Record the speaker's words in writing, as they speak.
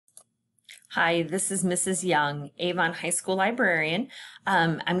Hi, this is Mrs. Young, Avon High School librarian.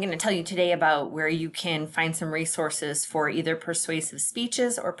 I'm going to tell you today about where you can find some resources for either persuasive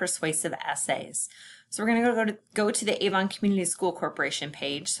speeches or persuasive essays. So we're going to go to the Avon Community School Corporation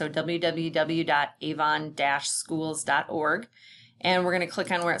page, so www.avon-schools.org, and we're going to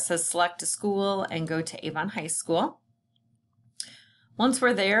click on where it says select a school and go to Avon High School. Once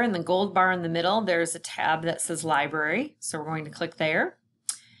we're there, in the gold bar in the middle, there's a tab that says library, so we're going to click there.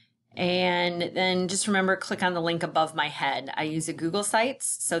 And then just remember, click on the link above my head. I use a Google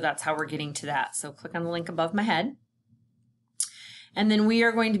Sites, so that's how we're getting to that. So click on the link above my head. And then we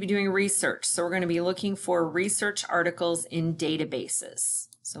are going to be doing research. So we're going to be looking for research articles in databases.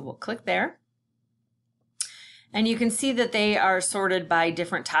 So we'll click there. And you can see that they are sorted by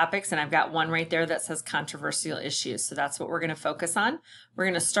different topics, and I've got one right there that says controversial issues. So that's what we're going to focus on. We're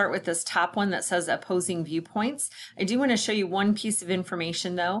going to start with this top one that says opposing viewpoints. I do want to show you one piece of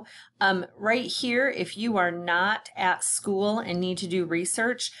information though. Right here, if you are not at school and need to do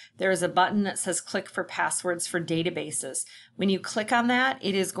research, there is a button that says click for passwords for databases. When you click on that,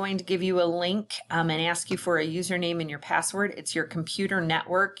 it is going to give you a link and ask you for a username and your password. It's your computer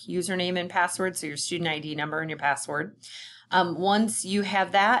network username and password, so your student ID number and your password. Once you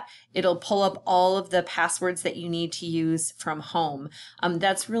have that, it'll pull up all of the passwords that you need to use from home.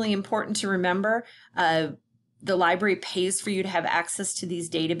 That's really important to remember. The library pays for you to have access to these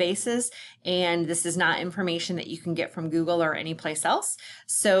databases, and this is not information that you can get from Google or anyplace else.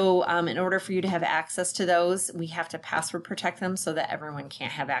 So in order for you to have access to those, we have to password protect them so that everyone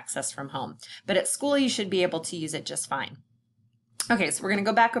can't have access from home. But at school, you should be able to use it just fine. Okay, so we're going to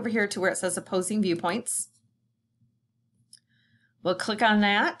go back over here to where it says opposing viewpoints. We'll click on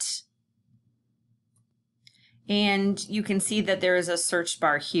that. And you can see that there is a search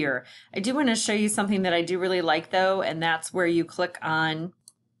bar here. I do want to show you something that I do really like though, and that's where you click on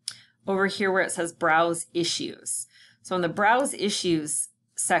over here where it says Browse Issues. So in the Browse Issues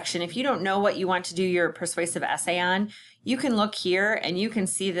section, if you don't know what you want to do your persuasive essay on, you can look here and you can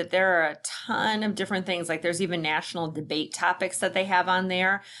see that there are a ton of different things. Like there's even national debate topics that they have on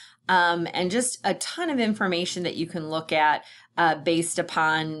there. And just a ton of information that you can look at based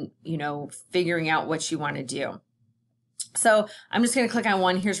upon, figuring out what you want to do. So I'm just going to click on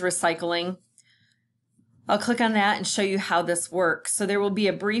one. Here's recycling. I'll click on that and show you how this works. So there will be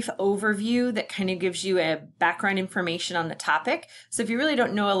a brief overview that kind of gives you a background information on the topic. So if you really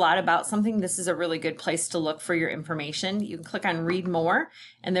don't know a lot about something, this is a really good place to look for your information. You can click on read more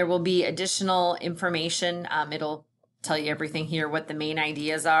and there will be additional information. It'll tell you everything here, what the main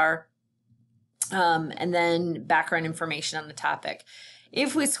ideas are, and then background information on the topic.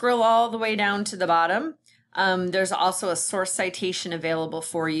 If we scroll all the way down to the bottom, there's also a source citation available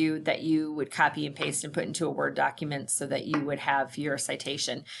for you that you would copy and paste and put into a Word document so that you would have your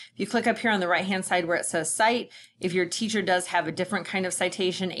citation. If you click up here on the right hand side where it says cite, if your teacher does have a different kind of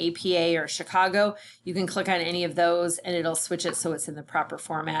citation, APA or Chicago, you can click on any of those and it'll switch it so it's in the proper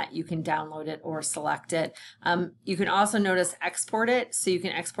format. You can download it or select it. You can also notice export it, so you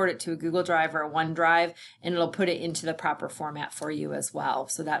can export it to a Google Drive or a OneDrive and it'll put it into the proper format for you as well.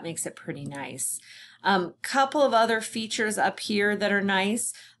 So that makes it pretty nice. Couple of other features up here that are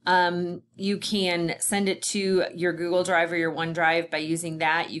nice. You can send it to your Google Drive or your OneDrive by using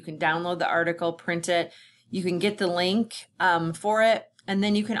that. You can download the article, print it. You can get the link for it. And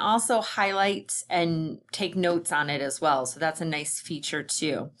then you can also highlight and take notes on it as well. So that's a nice feature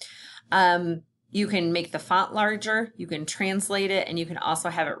too. You can make the font larger, you can translate it, and you can also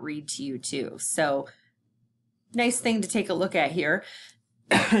have it read to you too. So nice thing to take a look at here.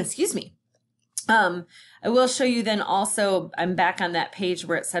 Excuse me. I will show you then also, I'm back on that page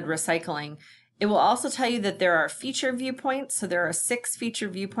where it said recycling. It will also tell you that there are feature viewpoints. So there are 6 feature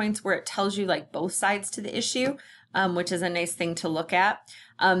viewpoints where it tells you like both sides to the issue, which is a nice thing to look at.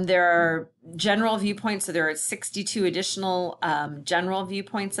 There are general viewpoints. So there are 62 additional general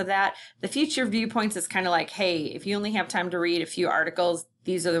viewpoints of that. The feature viewpoints is kind of like, hey, if you only have time to read a few articles,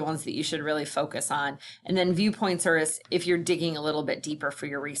 these are the ones that you should really focus on. And then viewpoints are if you're digging a little bit deeper for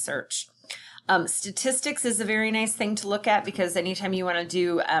your research. Statistics is a very nice thing to look at because anytime you want to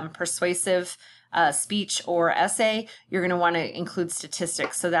do persuasive speech or essay, you're going to want to include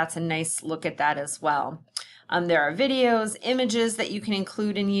statistics. So that's a nice look at that as well. There are videos, images that you can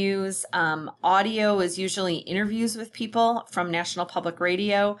include and use. Audio is usually interviews with people from National Public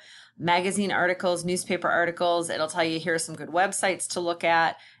Radio, magazine articles, newspaper articles. It'll tell you here are some good websites to look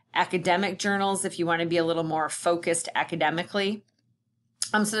at. Academic journals if you want to be a little more focused academically.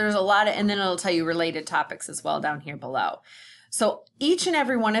 So there's a lot of, and then it'll tell you related topics as well down here below. So each and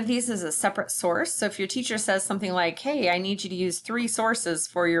every one of these is a separate source. So if your teacher says something like, hey, I need you to use 3 sources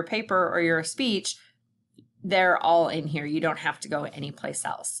for your paper or your speech, they're all in here. You don't have to go anyplace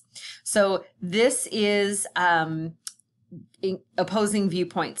else. So this is Opposing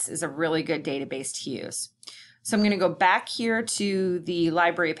Viewpoints is a really good database to use. So I'm going to go back here to the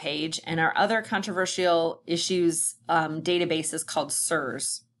library page, and our other controversial issues database is called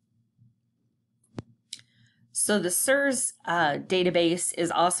SIRS. So the SIRS database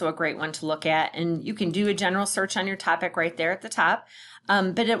is also a great one to look at, and you can do a general search on your topic right there at the top.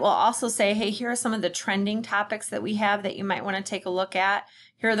 But it will also say, hey, here are some of the trending topics that we have that you might want to take a look at.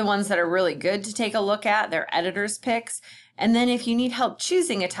 Here are the ones that are really good to take a look at. They're editor's picks. And then if you need help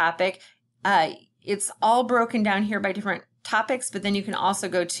choosing a topic, it's all broken down here by different topics, but then you can also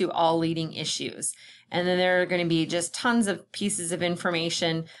go to all leading issues. And then there are going to be just tons of pieces of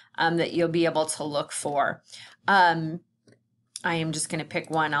information that you'll be able to look for. I am just going to pick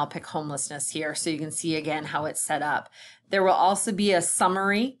one. I'll pick homelessness here so you can see again how it's set up. There will also be a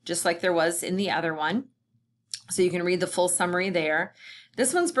summary, just like there was in the other one. So you can read the full summary there.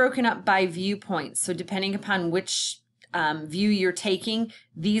 This one's broken up by viewpoints. So depending upon which view you're taking,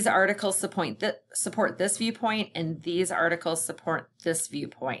 these articles support this viewpoint, and these articles support this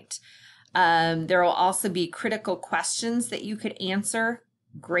viewpoint. There will also be critical questions that you could answer,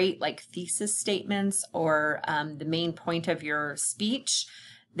 great like thesis statements or the main point of your speech.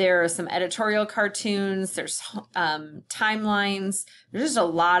 There are some editorial cartoons, there's timelines, there's just a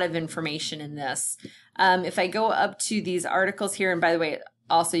lot of information in this. If I go up to these articles here, and by the way,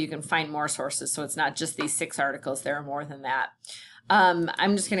 also you can find more sources, so it's not just these 6 articles, there are more than that.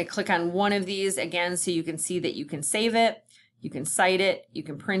 I'm just going to click on one of these again so you can see that you can save it, you can cite it, you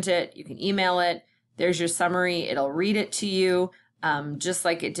can print it, you can email it. There's your summary, it'll read it to you just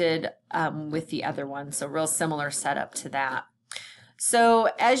like it did with the other one, so real similar setup to that. So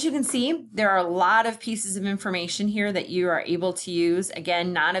as you can see, there are a lot of pieces of information here that you are able to use.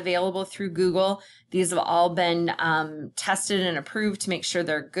 Again, not available through Google. These have all been tested and approved to make sure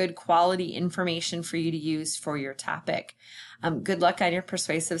they're good quality information for you to use for your topic. Good luck on your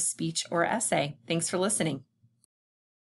persuasive speech or essay. Thanks for listening.